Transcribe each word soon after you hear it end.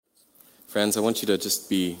Friends, I want you to just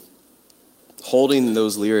be holding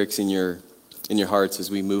those lyrics in your hearts as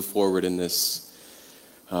we move forward in this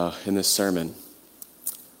sermon.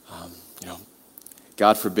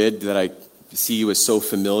 God forbid that I see you as so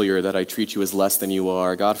familiar that I treat you as less than you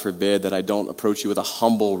are. God forbid that I don't approach you with a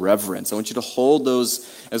humble reverence. I want you to hold those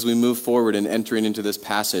as we move forward and entering into this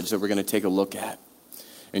passage that we're going to take a look at.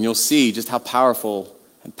 And you'll see just how powerful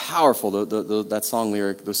those song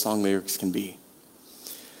lyrics can be.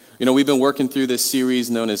 We've been working through this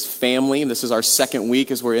series known as Family. This is our second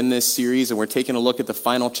week as we're in this series, and we're taking a look at the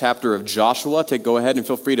final chapter of Joshua. Go ahead and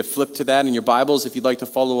feel free to flip to that in your Bibles if you'd like to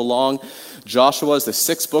follow along. Joshua is the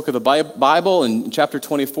sixth book of the Bible, and in chapter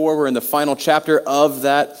 24, we're in the final chapter of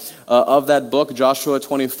that book, Joshua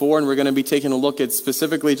 24, and we're going to be taking a look at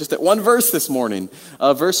specifically just at one verse this morning,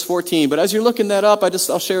 verse 14. But as you're looking that up,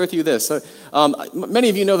 I'll share with you this. Many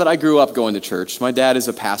of you know that I grew up going to church. My dad is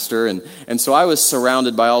a pastor, and so I was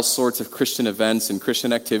surrounded by all sorts of Christian events and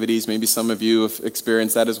Christian activities. Maybe some of you have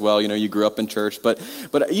experienced that as well. You grew up in church. But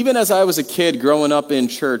even as I was a kid growing up in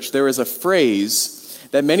church, there was a phrase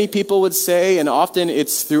that many people would say, and often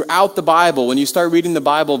it's throughout the Bible. When you start reading the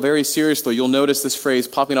Bible very seriously, you'll notice this phrase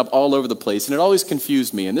popping up all over the place, and it always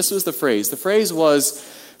confused me. And this was the phrase. The phrase was,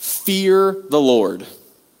 fear the Lord.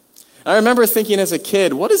 I remember thinking as a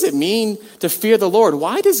kid, what does it mean to fear the Lord?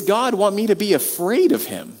 Why does God want me to be afraid of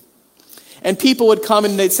him? And people would come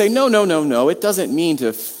and they'd say, no, it doesn't mean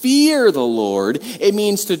to fear the Lord. It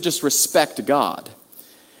means to just respect God.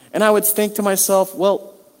 And I would think to myself,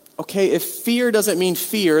 well, okay, if fear doesn't mean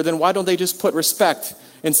fear, then why don't they just put respect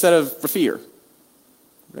instead of fear?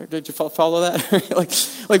 Did you follow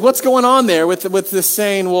that? like what's going on there with this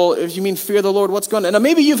saying, well, if you mean fear the Lord, what's going on? Now,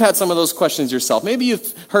 maybe you've had some of those questions yourself. Maybe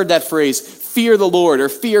you've heard that phrase, fear the Lord or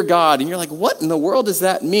fear God, and you're like, what in the world does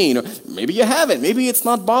that mean? Or maybe you haven't. Maybe it's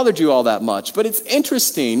not bothered you all that much. But it's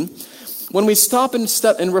interesting, when we stop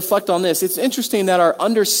and reflect on this, it's interesting that our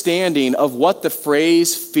understanding of what the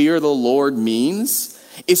phrase fear the Lord means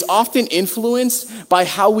is often influenced by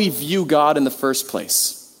how we view God in the first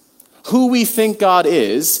place. Who we think God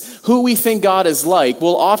is, who we think God is like,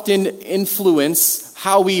 will often influence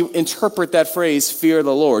how we interpret that phrase, fear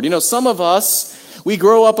the Lord. Some of us, we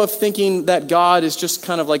grow up of thinking that God is just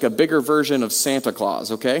kind of like a bigger version of Santa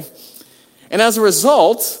Claus, okay? And as a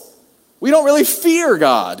result, we don't really fear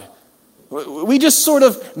God. We just sort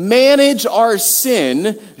of manage our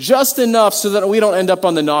sin just enough so that we don't end up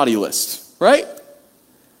on the naughty list, right?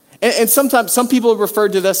 And sometimes some people refer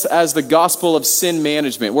to this as the gospel of sin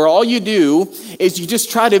management, where all you do is you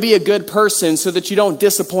just try to be a good person so that you don't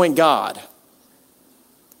disappoint God.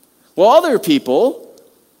 Well, other people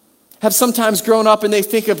have sometimes grown up and they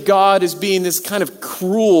think of God as being this kind of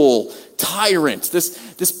cruel tyrant,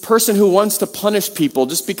 this person who wants to punish people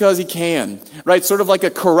just because he can, right? Sort of like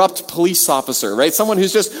a corrupt police officer, right? Someone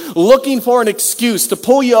who's just looking for an excuse to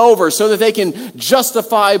pull you over so that they can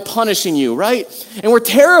justify punishing you, right? And we're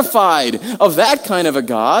terrified of that kind of a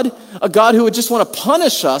God who would just want to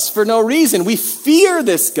punish us for no reason. We fear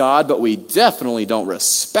this God, but we definitely don't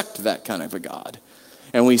respect that kind of a God.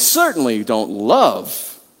 And we certainly don't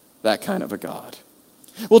love that kind of a God.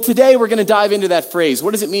 Well, today we're going to dive into that phrase.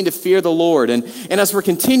 What does it mean to fear the Lord? And as we're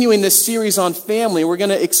continuing this series on family, we're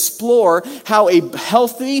going to explore how a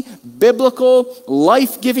healthy, biblical,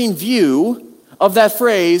 life-giving view of that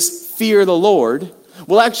phrase, fear the Lord,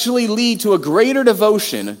 will actually lead to a greater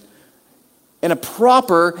devotion and a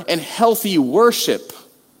proper and healthy worship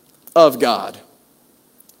of God.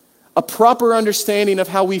 A proper understanding of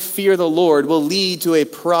how we fear the Lord will lead to a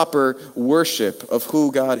proper worship of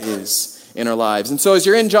who God is in our lives. And so as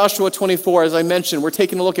you're in Joshua 24, as I mentioned, we're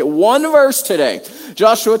taking a look at one verse today.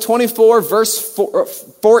 Joshua 24, verse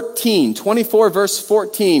 14. 24, verse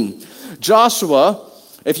 14. Joshua,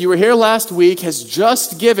 if you were here last week, has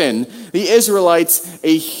just given the Israelites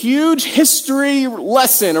a huge history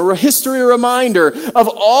lesson, a history reminder of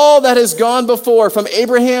all that has gone before from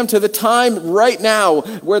Abraham to the time right now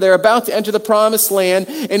where they're about to enter the promised land.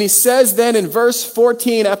 And he says then in verse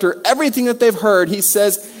 14, after everything that they've heard, he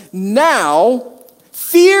says, now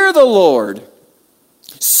fear the Lord,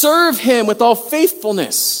 serve him with all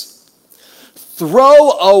faithfulness,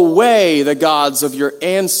 throw away the gods of your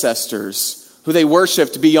ancestors who they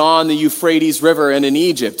worshipped beyond the Euphrates River and in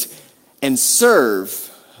Egypt, and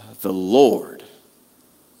serve the Lord.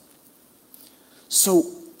 So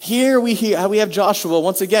here we have Joshua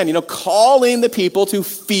once again, calling the people to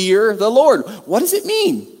fear the Lord. What does it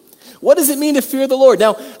mean? What does it mean to fear the Lord?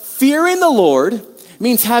 Now, fearing the Lord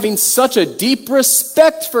means having such a deep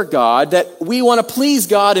respect for God that we want to please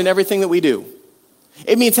God in everything that we do.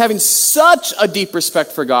 It means having such a deep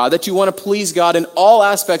respect for God that you want to please God in all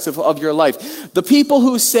aspects of your life. The people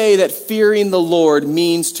who say that fearing the Lord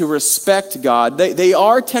means to respect God, they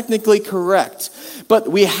are technically correct. But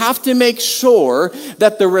we have to make sure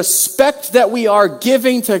that the respect that we are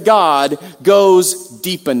giving to God goes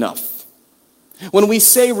deep enough. When we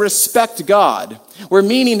say respect God, we're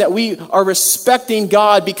meaning that we are respecting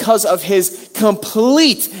God because of his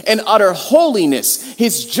complete and utter holiness,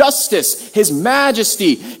 his justice, his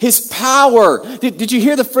majesty, his power. Did you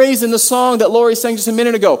hear the phrase in the song that Lori sang just a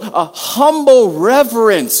minute ago? A humble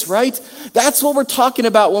reverence, right? That's what we're talking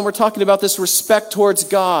about when we're talking about this respect towards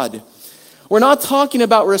God. We're not talking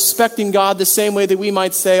about respecting God the same way that we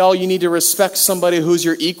might say, oh, you need to respect somebody who's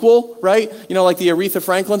your equal, right? You know, like the Aretha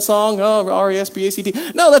Franklin song, oh,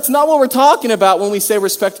 R-E-S-P-A-C-T. No, that's not what we're talking about when we say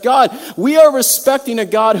respect God. We are respecting a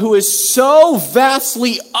God who is so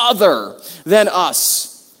vastly other than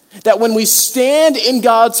us that when we stand in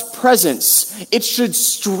God's presence, it should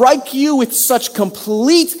strike you with such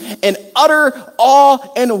complete and utter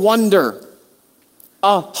awe and wonder.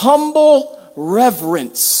 A humble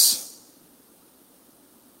reverence.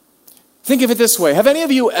 Think of it this way. Have any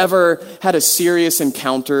of you ever had a serious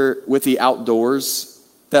encounter with the outdoors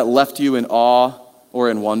that left you in awe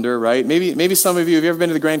or in wonder, right? Maybe some of you, have you ever been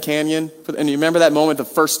to the Grand Canyon? And you remember that moment the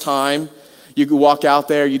first time you could walk out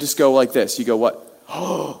there, you just go like this. You go, what?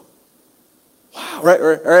 Oh, wow, right?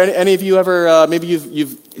 Or any of you ever, maybe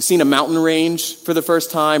you've seen a mountain range for the first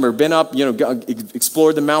time or been up,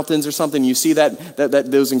 explored the mountains or something. You see that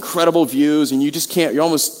those incredible views and you just can't, you're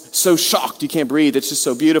almost so shocked you can't breathe. It's just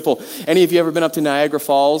so beautiful. Any of you ever been up to Niagara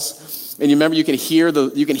Falls? And you remember you can hear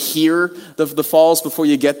the falls before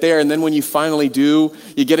you get there, and then when you finally do,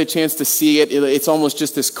 you get a chance to see it. It's almost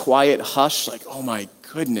just this quiet hush, like, oh my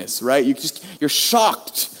goodness, right? You're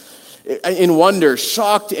shocked in wonder,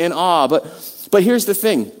 shocked in awe. But here's the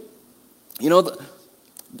thing,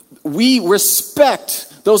 we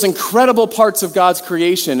respect those incredible parts of God's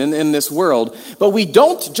creation in this world, but we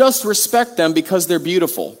don't just respect them because they're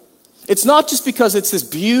beautiful. It's not just because it's this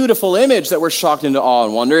beautiful image that we're shocked into awe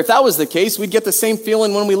and wonder. If that was the case, we'd get the same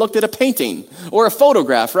feeling when we looked at a painting or a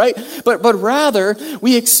photograph, right? But rather,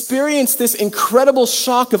 we experience this incredible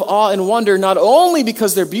shock of awe and wonder not only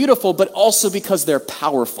because they're beautiful, but also because they're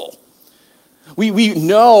powerful. We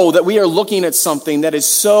know that we are looking at something that is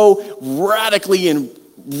so radically and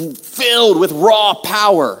filled with raw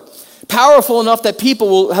power. Powerful enough that people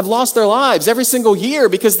will have lost their lives every single year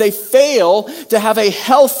because they fail to have a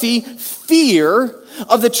healthy fear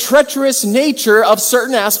of the treacherous nature of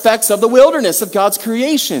certain aspects of the wilderness of God's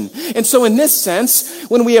creation. And so in this sense,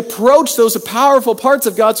 when we approach those powerful parts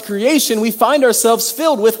of God's creation, we find ourselves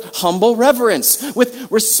filled with humble reverence,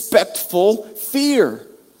 with respectful fear.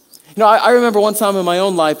 I remember one time in my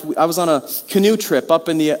own life, I was on a canoe trip up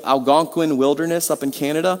in the Algonquin wilderness up in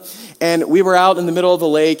Canada, and we were out in the middle of the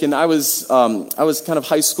lake, and I was kind of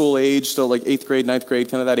high school age, so like 8th grade, 9th grade,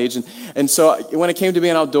 kind of that age, and so when it came to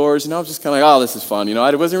being outdoors, I was just kind of like, oh, this is fun,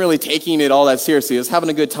 I wasn't really taking it all that seriously. I was having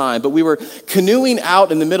a good time, but we were canoeing out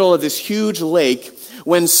in the middle of this huge lake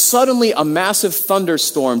when suddenly a massive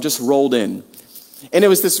thunderstorm just rolled in. And it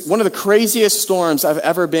was one of the craziest storms I've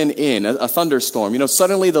ever been in, a thunderstorm.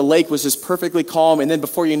 Suddenly the lake was just perfectly calm, and then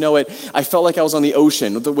before you know it, I felt like I was on the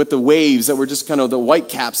ocean with the waves that were just kind of the white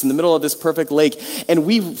caps in the middle of this perfect lake. And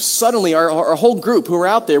we suddenly, our whole group who were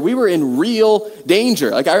out there, we were in real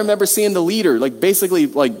danger. Like I remember seeing the leader, basically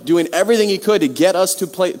doing everything he could to get us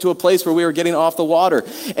to a place where we were getting off the water.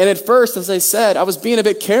 And at first, as I said, I was being a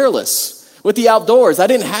bit careless with the outdoors. I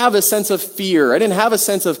didn't have a sense of fear. I didn't have a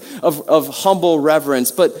sense of humble reverence.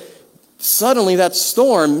 But suddenly that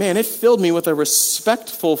storm, man, it filled me with a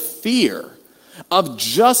respectful fear of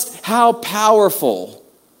just how powerful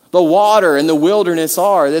the water and the wilderness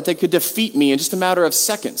are, that they could defeat me in just a matter of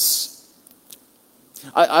seconds.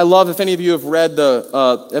 I love, if any of you have read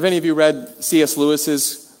C.S.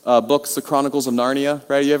 Lewis's books, The Chronicles of Narnia,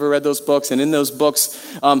 right? You ever read those books? And in those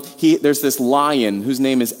books, there's this lion whose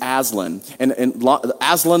name is Aslan. And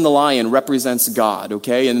Aslan the lion represents God,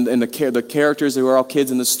 okay? And the characters who are all kids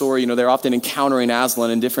in the story, they're often encountering Aslan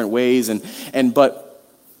in different ways. But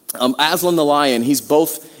Aslan the lion, he's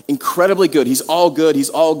both incredibly good. He's all good,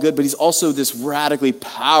 but he's also this radically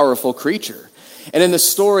powerful creature. And in the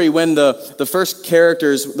story, when the first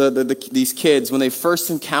characters, these kids, when they first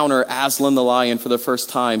encounter Aslan the lion for the first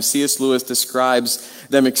time, C.S. Lewis describes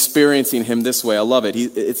them experiencing him this way. I love it.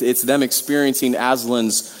 It's them experiencing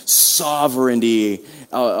Aslan's sovereignty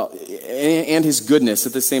and his goodness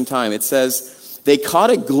at the same time. It says, they caught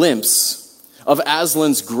a glimpse of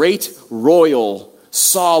Aslan's great, royal,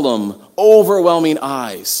 solemn, overwhelming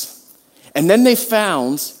eyes. And then they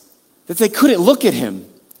found that they couldn't look at him.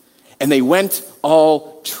 And they went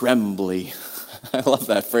all trembly. I love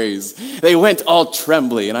that phrase. They went all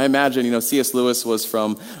trembly. And I imagine, C.S. Lewis was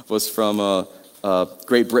from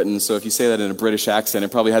Great Britain, so if you say that in a British accent,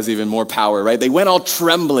 it probably has even more power, right? They went all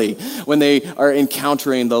trembly when they are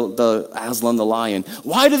encountering the Aslan the lion.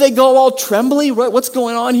 Why do they go all trembly? What's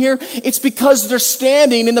going on here? It's because they're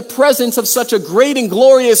standing in the presence of such a great and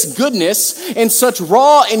glorious goodness and such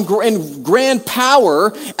raw and grand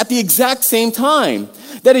power at the exact same time,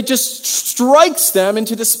 that it just strikes them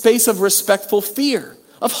into the space of respectful fear,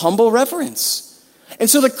 of humble reverence. And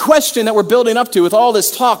so the question that we're building up to with all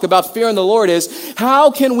this talk about fearing the Lord is, how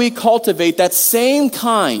can we cultivate that same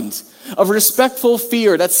kind of respectful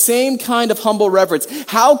fear, that same kind of humble reverence?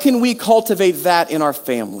 How can we cultivate that in our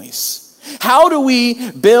families? How do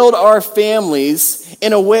we build our families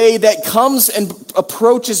in a way that comes and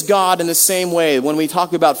approaches God in the same way when we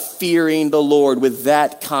talk about fearing the Lord with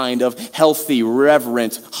that kind of healthy,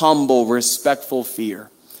 reverent, humble, respectful fear?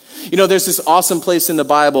 There's this awesome place in the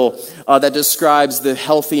Bible that describes the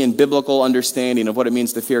healthy and biblical understanding of what it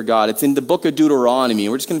means to fear God. It's in the book of Deuteronomy.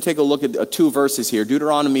 We're just going to take a look at 2 verses here.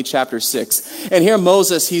 Deuteronomy chapter 6. And here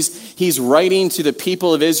Moses, he's writing to the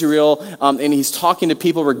people of Israel, and he's talking to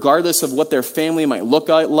people regardless of what their family might look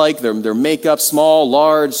like, their makeup, small,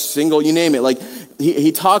 large, single, you name it. Like,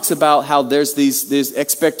 he talks about how there's this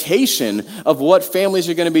expectation of what families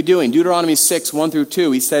are going to be doing. Deuteronomy 6, 1 through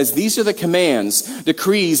 2, he says, "These are the commands,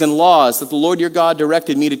 decrees, and laws that the Lord your God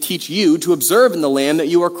directed me to teach you to observe in the land that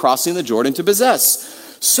you are crossing the Jordan to possess,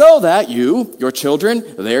 so that you, your children,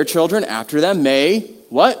 their children after them may,"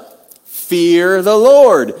 what? "Fear the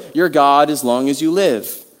Lord your God as long as you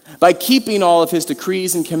live, by keeping all of his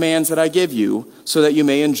decrees and commands that I give you, so that you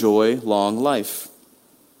may enjoy long life."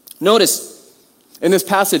 Notice, in this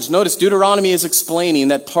passage, Deuteronomy is explaining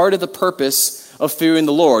that part of the purpose of fearing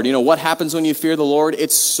the Lord, what happens when you fear the Lord?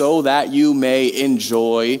 It's so that you may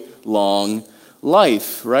enjoy long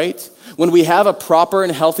life, right? When we have a proper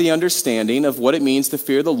and healthy understanding of what it means to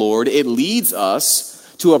fear the Lord, it leads us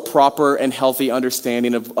to a proper and healthy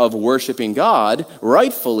understanding of worshiping God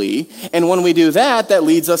rightfully. And when we do that, that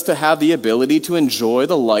leads us to have the ability to enjoy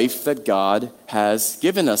the life that God has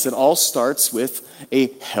given us. It all starts with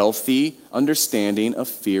a healthy understanding of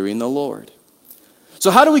fearing the Lord.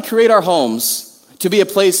 So how do we create our homes to be a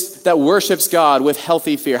place that worships God with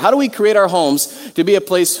healthy fear? How do we create our homes to be a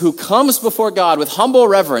place who comes before God with humble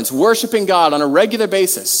reverence, worshiping God on a regular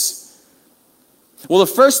basis? Well, the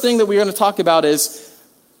first thing that we're going to talk about is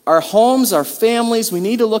our homes, our families. We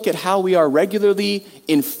need to look at how we are regularly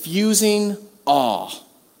infusing awe.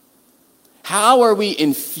 How are we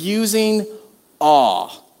infusing awe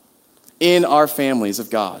in our families of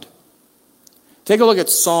God? Take a look at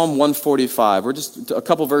Psalm 145. We're just a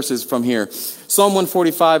couple verses from here. Psalm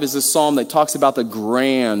 145 is a psalm that talks about the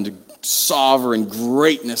grand, sovereign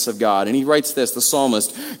greatness of God. And he writes this, the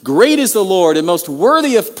psalmist, "Great is the Lord and most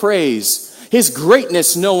worthy of praise. His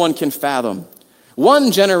greatness no one can fathom.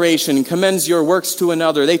 One generation commends your works to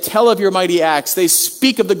another. They tell of your mighty acts. They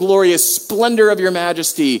speak of the glorious splendor of your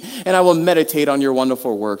majesty, and I will meditate on your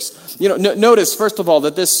wonderful works." Notice, first of all,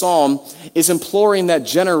 that this psalm is imploring that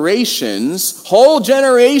generations, whole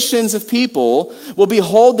generations of people will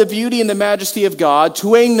behold the beauty and the majesty of God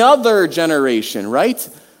to another generation, right?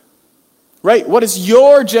 Right? What is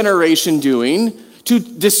your generation doing to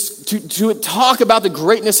talk about the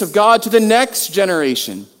greatness of God to the next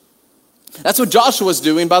generation? That's what Joshua's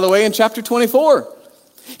doing, by the way, in chapter 24.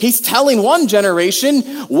 He's telling one generation,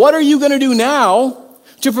 what are you going to do now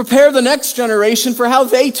to prepare the next generation for how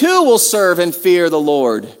they too will serve and fear the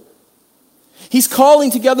Lord? He's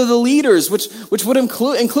calling together the leaders, which would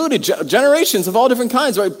include generations of all different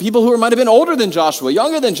kinds, right? People who might have been older than Joshua,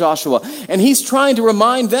 younger than Joshua. And he's trying to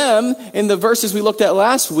remind them in the verses we looked at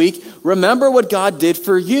last week, remember what God did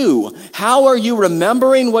for you. How are you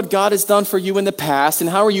remembering what God has done for you in the past? And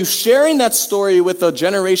how are you sharing that story with the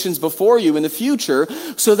generations before you in the future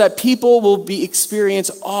so that people will experience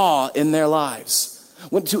awe in their lives?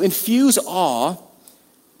 To infuse awe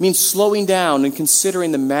means slowing down and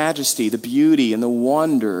considering the majesty, the beauty, and the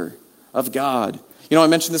wonder of God. I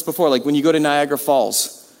mentioned this before, like when you go to Niagara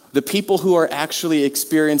Falls, the people who are actually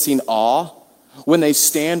experiencing awe when they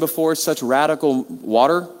stand before such radical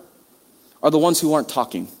water are the ones who aren't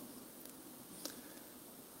talking.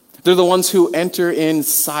 They're the ones who enter in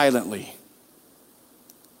silently,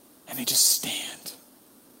 and they just stand.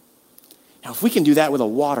 Now, if we can do that with a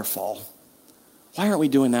waterfall, why aren't we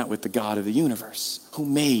doing that with the God of the universe who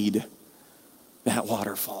made that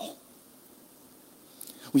waterfall?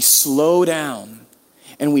 We slow down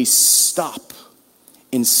and we stop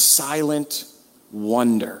in silent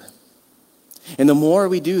wonder. And the more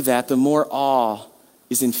we do that, the more awe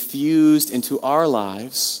is infused into our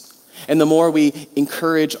lives, and the more we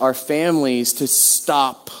encourage our families to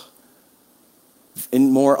stop,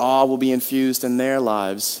 and more awe will be infused in their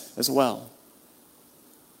lives as well.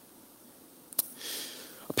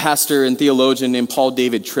 A pastor and theologian named Paul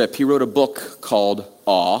David Tripp, he wrote a book called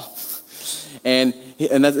Awe.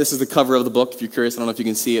 This is the cover of the book. If you're curious, I don't know if you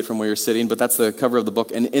can see it from where you're sitting, but that's the cover of the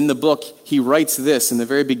book. And in the book, he writes this in the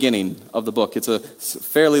very beginning of the book. It's a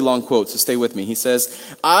fairly long quote, so stay with me. He says,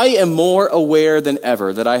 "I am more aware than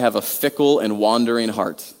ever that I have a fickle and wandering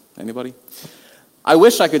heart." Anybody? "I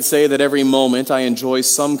wish I could say that every moment I enjoy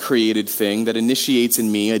some created thing that initiates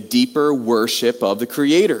in me a deeper worship of the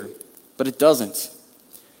Creator, but it doesn't.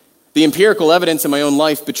 The empirical evidence in my own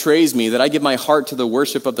life betrays me that I give my heart to the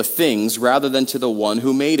worship of the things rather than to the one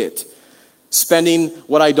who made it. Spending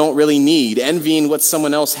what I don't really need, envying what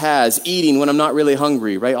someone else has, eating when I'm not really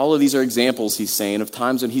hungry," right? All of these are examples, he's saying, of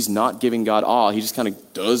times when he's not giving God awe. He just kind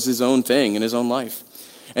of does his own thing in his own life.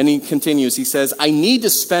 And he continues, he says, "I need to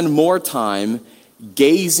spend more time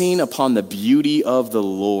gazing upon the beauty of the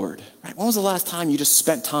Lord." Right? When was the last time you just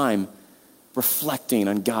spent time reflecting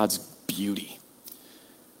on God's beauty?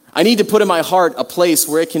 "I need to put in my heart a place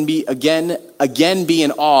where it can be again be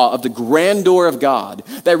in awe of the grandeur of God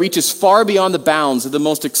that reaches far beyond the bounds of the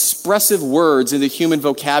most expressive words in the human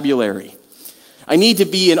vocabulary. I need to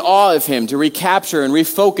be in awe of him, to recapture and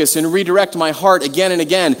refocus and redirect my heart again and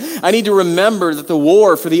again. I need to remember that the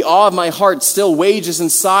war for the awe of my heart still wages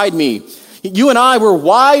inside me. You and I were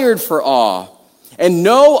wired for awe, and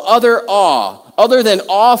no other awe other than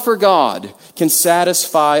awe for God can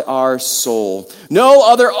satisfy our soul. No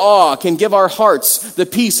other awe can give our hearts the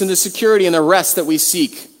peace and the security and the rest that we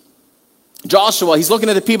seek." Joshua, he's looking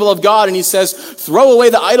at the people of God and he says, "Throw away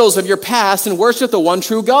the idols of your past and worship the one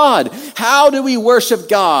true God." How do we worship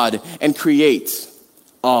God and create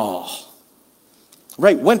awe?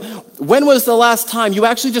 Right? When was the last time you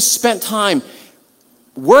actually just spent time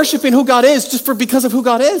worshiping who God is because of who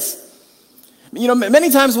God is? You know, many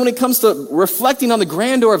times when it comes to reflecting on the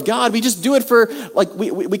grandeur of God, we just do it for, like,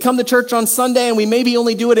 we come to church on Sunday and we maybe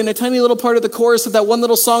only do it in a tiny little part of the chorus of that one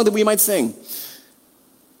little song that we might sing.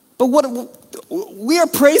 But we are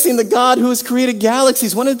praising the God who has created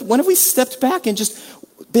galaxies. When have we stepped back and just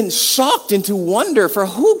been shocked into wonder for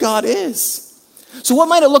who God is? So what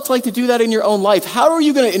might it look like to do that in your own life? How are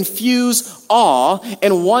you going to infuse awe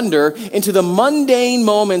and wonder into the mundane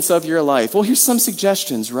moments of your life? Well, here's some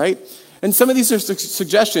suggestions, right? And some of these are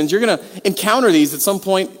suggestions. You're going to encounter these at some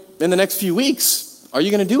point in the next few weeks. Are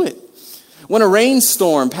you going to do it? When a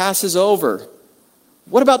rainstorm passes over,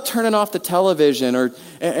 what about turning off the television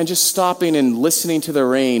and just stopping and listening to the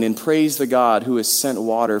rain and praise the God who has sent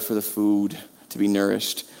water for the food to be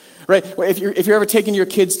nourished? Right? If you're ever taking your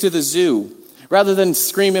kids to the zoo, rather than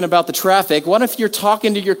screaming about the traffic, what if you're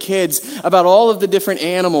talking to your kids about all of the different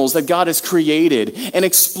animals that God has created and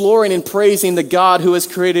exploring and praising the God who has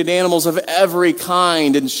created animals of every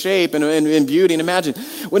kind and shape and beauty? And imagine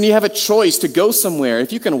when you have a choice to go somewhere,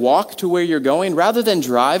 if you can walk to where you're going, rather than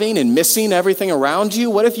driving and missing everything around you,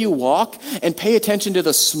 what if you walk and pay attention to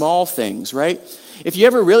the small things, right? If you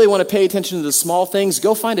ever really want to pay attention to the small things,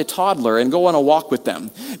 go find a toddler and go on a walk with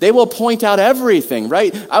them. They will point out everything,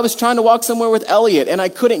 right? I was trying to walk somewhere with Elliot, and I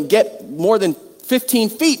couldn't get more than 15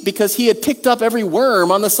 feet because he had picked up every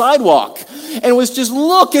worm on the sidewalk and was just,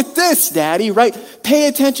 "Look at this, Daddy," right? Pay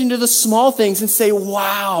attention to the small things and say,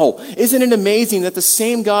 "Wow, isn't it amazing that the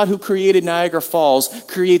same God who created Niagara Falls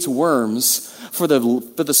creates worms for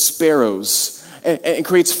the sparrows and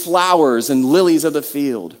creates flowers and lilies of the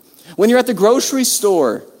field?" When you're at the grocery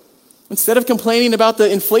store, instead of complaining about the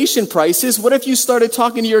inflation prices, what if you started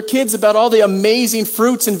talking to your kids about all the amazing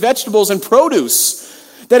fruits and vegetables and produce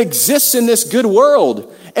that exists in this good world?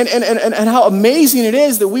 And how amazing it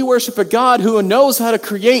is that we worship a God who knows how to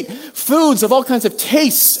create foods of all kinds of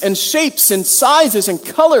tastes and shapes and sizes and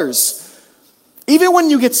colors. Even when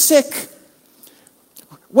you get sick,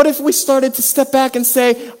 what if we started to step back and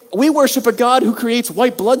say, we worship a God who creates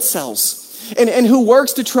white blood cells? And who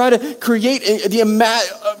works to try to create the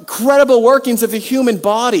incredible workings of the human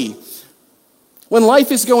body. When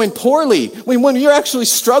life is going poorly, when you're actually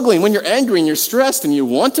struggling, when you're angry and you're stressed and you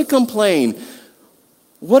want to complain,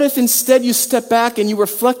 what if instead you step back and you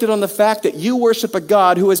reflected on the fact that you worship a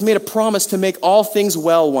God who has made a promise to make all things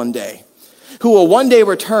well one day, who will one day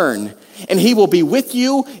return, and he will be with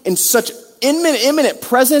you in such imminent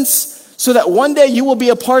presence, so that one day you will be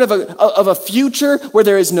a part of a future where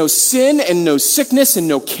there is no sin and no sickness and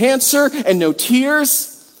no cancer and no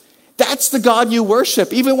tears? That's the God you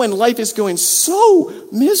worship, even when life is going so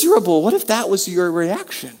miserable. What if that was your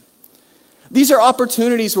reaction? These are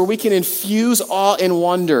opportunities where we can infuse awe and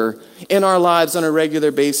wonder in our lives on a regular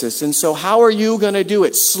basis. And so how are you going to do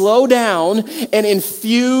it? Slow down and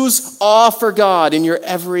infuse awe for God in your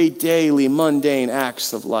everyday, mundane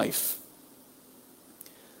acts of life.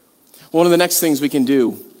 One of the next things we can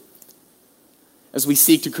do as we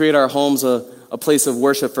seek to create our homes a place of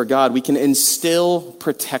worship for God, we can instill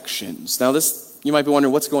protections. Now this, you might be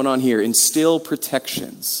wondering, what's going on here? Instill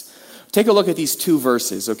protections. Take a look at these two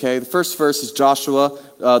verses, okay? The first verse is Joshua,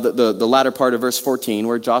 the latter part of verse 14,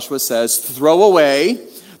 where Joshua says, throw away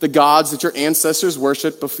the gods that your ancestors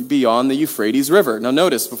worshiped beyond the Euphrates River. Now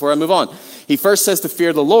notice, before I move on, he first says to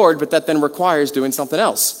fear the Lord, but that then requires doing something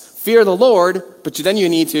else. Fear the Lord, but then you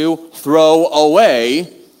need to throw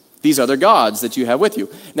away these other gods that you have with you.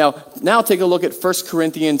 Now take a look at 1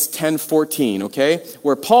 Corinthians 10:14, okay?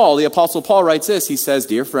 Where Paul, the Apostle Paul writes this, he says,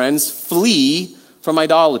 dear friends, flee from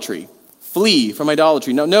idolatry. Flee from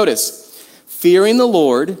idolatry. Now notice, fearing the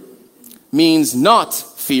Lord means not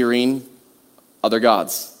fearing other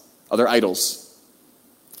gods, other idols.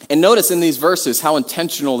 And notice in these verses how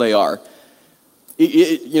intentional they are.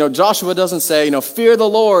 Joshua doesn't say, fear the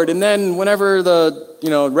Lord, and then whenever the,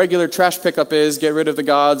 regular trash pickup is, get rid of the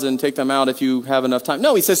gods and take them out if you have enough time.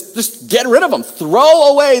 No, he says, just get rid of them.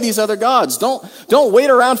 Throw away these other gods. Don't wait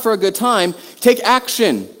around for a good time. Take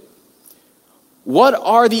action. What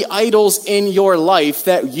are the idols in your life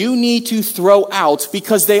that you need to throw out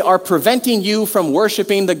because they are preventing you from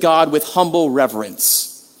worshiping the God with humble reverence?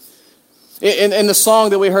 In the song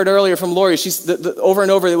that we heard earlier from Lori, over and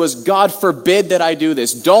over, it was, God forbid that I do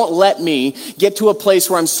this. Don't let me get to a place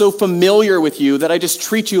where I'm so familiar with you that I just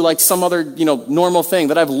treat you like some other, normal thing,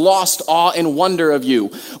 that I've lost awe and wonder of you.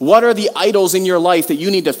 What are the idols in your life that you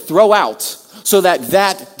need to throw out so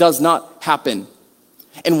that does not happen?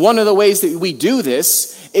 And one of the ways that we do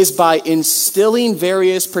this is by instilling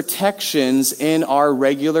various protections in our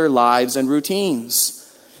regular lives and routines.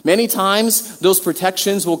 Many times, those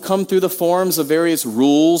protections will come through the forms of various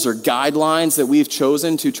rules or guidelines that we've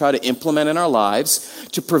chosen to try to implement in our lives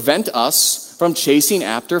to prevent us from chasing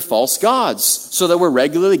after false gods so that we're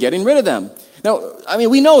regularly getting rid of them. Now,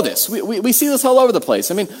 we know this. We see this all over the place.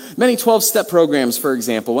 Many 12-step programs, for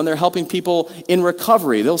example, when they're helping people in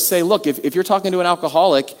recovery, they'll say, look, if you're talking to an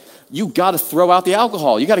alcoholic, you got to throw out the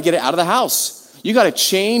alcohol. You got to get it out of the house. You got to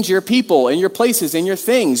change your people and your places and your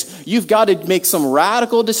things. You've got to make some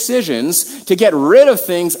radical decisions to get rid of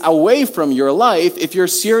things away from your life if you're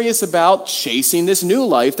serious about chasing this new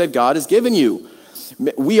life that God has given you.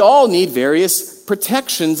 We all need various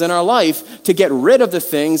protections in our life to get rid of the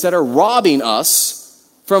things that are robbing us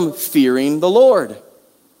from fearing the Lord.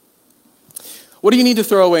 What do you need to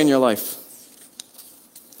throw away in your life?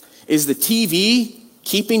 Is the TV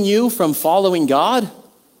keeping you from following God?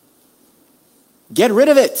 Get rid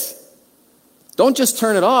of it. Don't just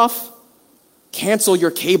turn it off. Cancel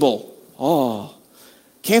your cable.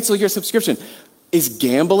 Cancel your subscription. Is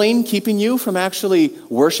gambling keeping you from actually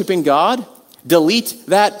worshiping God? Delete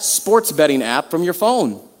that sports betting app from your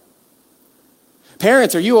phone.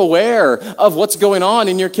 Parents, are you aware of what's going on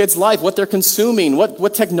in your kids' life, what they're consuming,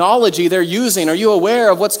 what technology they're using? Are you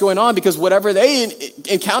aware of what's going on? Because whatever they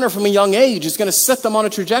encounter from a young age is going to set them on a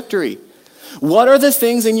trajectory. What are the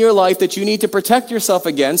things in your life that you need to protect yourself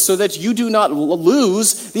against so that you do not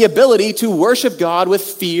lose the ability to worship God with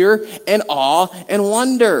fear and awe and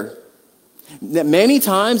wonder? Many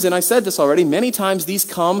times, and I said this already, many times these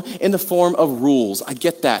come in the form of rules. I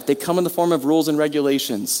get that. They come in the form of rules and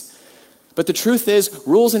regulations. But the truth is,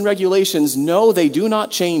 rules and regulations, no, they do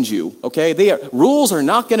not change you, okay? Rules are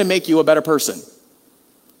not going to make you a better person.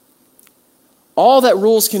 All that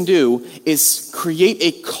rules can do is create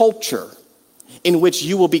a culture in which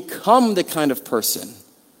you will become the kind of person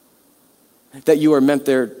that you are meant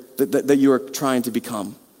there, that you are trying to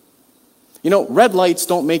become. Red lights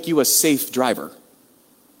don't make you a safe driver,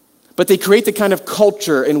 but they create the kind of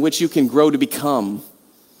culture in which you can grow to become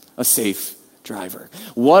a safe driver.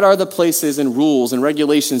 What are the places and rules and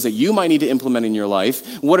regulations that you might need to implement in your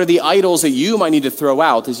life? What are the idols that you might need to throw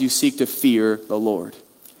out as you seek to fear the Lord?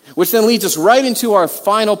 Which then leads us right into our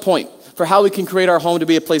final point for how we can create our home to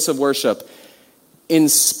be a place of worship.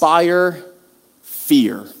 Inspire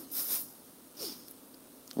fear.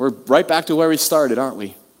 We're right back to where we started, aren't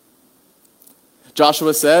we?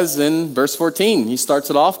 Joshua says in verse 14, he starts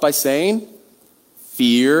it off by saying,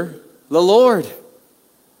 fear the Lord.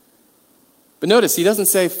 But notice, he doesn't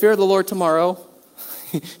say, fear the Lord tomorrow.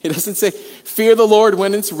 He doesn't say, fear the Lord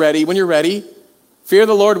when it's ready, when you're ready. Fear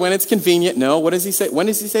the Lord when it's convenient. No, what does he say? When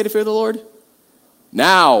does he say to fear the Lord?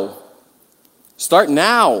 Now. Start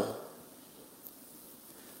now.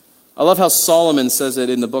 I love how Solomon says it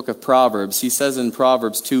in the book of Proverbs. He says in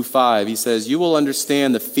Proverbs 2:5, he says, "You will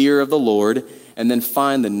understand the fear of the Lord and then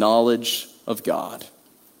find the knowledge of God."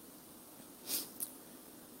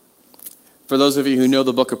 For those of you who know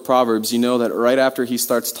the book of Proverbs, you know that right after he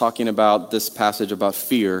starts talking about this passage about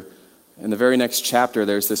fear, in the very next chapter,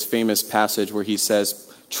 there's this famous passage where he says,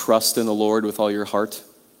 "Trust in the Lord with all your heart."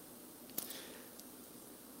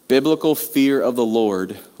 Biblical fear of the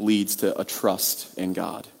Lord leads to a trust in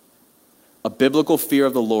God. A biblical fear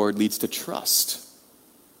of the Lord leads to trust.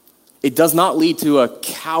 It does not lead to a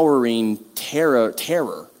cowering terror.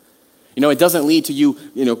 It doesn't lead to you,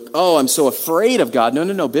 oh, I'm so afraid of God.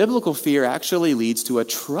 No. Biblical fear actually leads to a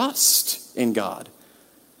trust in God.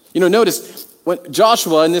 Notice when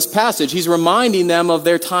Joshua in this passage, he's reminding them of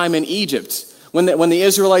their time in Egypt. When the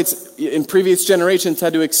Israelites in previous generations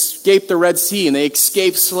had to escape the Red Sea and they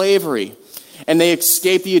escaped slavery and they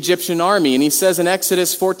escaped the Egyptian army. And he says in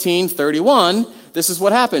Exodus 14:31, this is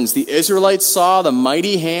what happens. The Israelites saw the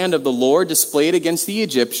mighty hand of the Lord displayed against the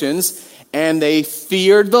Egyptians, and they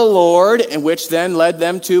feared the Lord, and which then led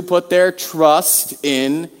them to put their trust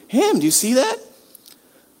in him. Do you see that?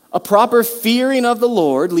 A proper fearing of the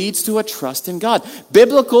Lord leads to a trust in God.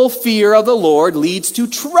 Biblical fear of the Lord leads to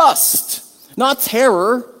trust. Not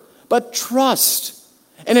terror, but trust.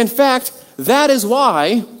 And in fact, that is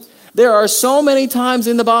why there are so many times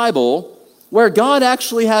in the Bible where God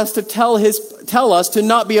actually has to tell us to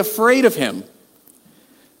not be afraid of him.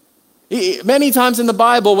 Many times in the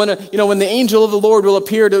Bible, when the angel of the Lord will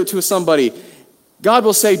appear to somebody, God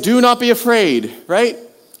will say, "Do not be afraid," right?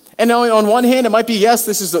 And on one hand, it might be, yes,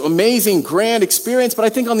 this is an amazing, grand experience, but I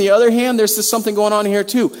think on the other hand, there's just something going on here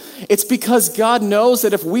too. It's because God knows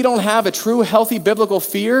that if we don't have a true, healthy, biblical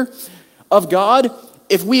fear of God,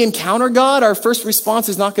 if we encounter God, our first response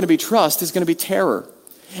is not going to be trust, it's going to be terror.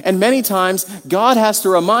 And many times, God has to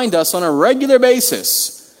remind us on a regular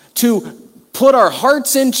basis to put our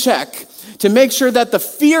hearts in check, to make sure that the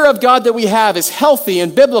fear of God that we have is healthy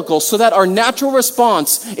and biblical, so that our natural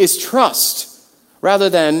response is trust,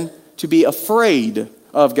 rather than to be afraid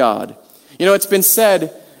of God. It's been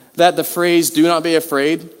said that the phrase, "do not be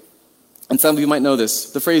afraid," and some of you might know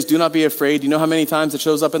this, the phrase, "do not be afraid," you know how many times it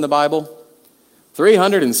shows up in the Bible?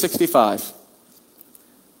 365.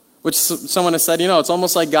 Which someone has said, it's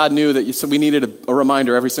almost like God knew that we needed a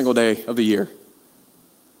reminder every single day of the year.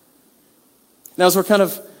 Now, as we're kind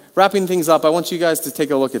of wrapping things up, I want you guys to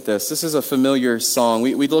take a look at this. This is a familiar song.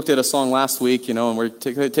 We looked at a song last week, and we're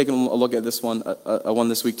taking a look at this one, one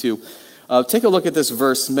this week too. Take a look at this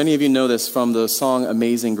verse. Many of you know this from the song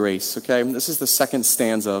Amazing Grace, okay? This is the second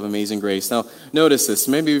stanza of Amazing Grace. Now, notice this.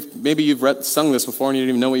 Maybe you've sung this before and you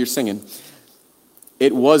didn't even know what you're singing.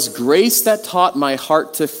 "It was grace that taught my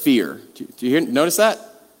heart to fear." Do you notice that?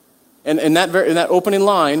 And in that opening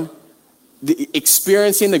line,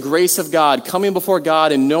 experiencing the grace of God, coming before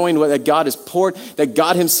God and knowing that God has poured, that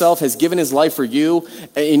God himself has given his life for you,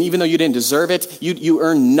 and even though you didn't deserve it, you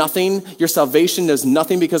earn nothing. Your salvation does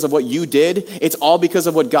nothing because of what you did. It's all because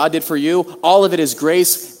of what God did for you. All of it is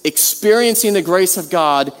grace. Experiencing the grace of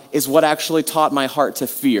God is what actually taught my heart to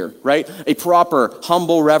fear, right? A proper,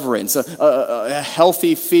 humble reverence, a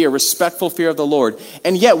healthy fear, respectful fear of the Lord.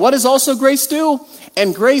 And yet, what does also grace do?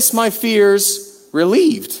 "And grace my fears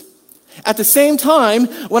relieved." At the same time,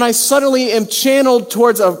 when I suddenly am channeled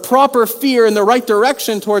towards a proper fear in the right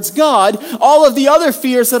direction towards God, all of the other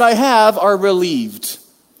fears that I have are relieved.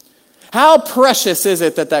 How precious is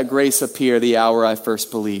it that grace appeared the hour I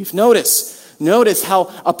first believed. Notice how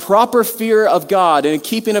a proper fear of God and a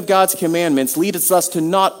keeping of God's commandments leads us to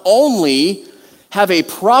not only have a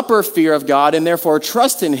proper fear of God and therefore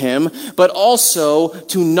trust in him, but also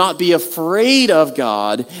to not be afraid of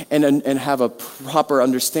God and have a proper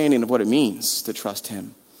understanding of what it means to trust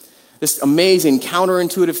him. This amazing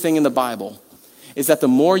counterintuitive thing in the Bible is that the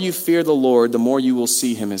more you fear the Lord, the more you will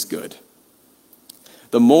see him as good.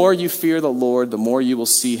 The more you fear the Lord, the more you will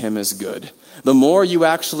see him as good. The more you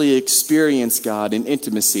actually experience God in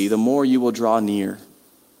intimacy, the more you will draw near.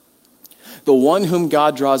 The one whom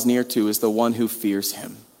God draws near to is the one who fears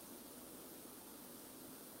him.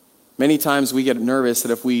 Many times we get nervous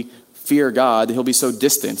that if we fear God, he'll be so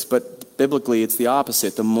distant. But biblically, it's the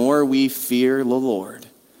opposite. The more we fear the Lord,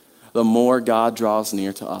 the more God draws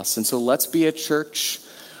near to us. And so let's be a church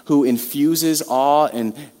who infuses awe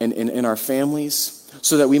in our families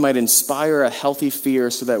so that we might inspire a healthy fear,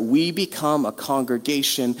 so that we become a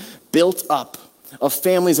congregation built up of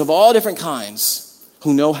families of all different kinds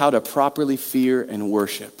who know how to properly fear and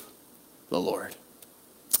worship the Lord.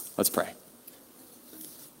 Let's pray.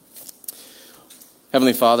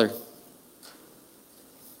 Heavenly Father,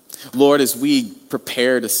 Lord, as we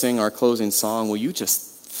prepare to sing our closing song, will you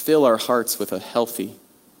just fill our hearts with a healthy,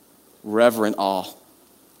 reverent awe?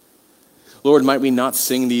 Lord, might we not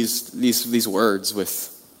sing these words with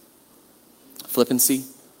flippancy,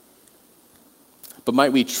 but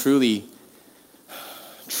might we truly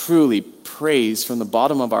praise from the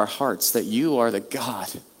bottom of our hearts that you are the God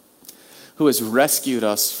who has rescued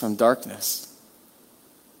us from darkness.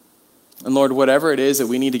 And Lord, whatever it is that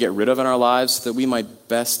we need to get rid of in our lives so that we might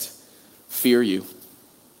best fear you,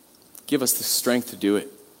 give us the strength to do it.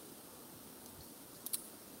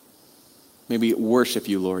 May we worship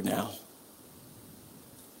you, Lord, now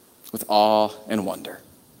with awe and wonder.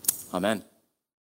 Amen.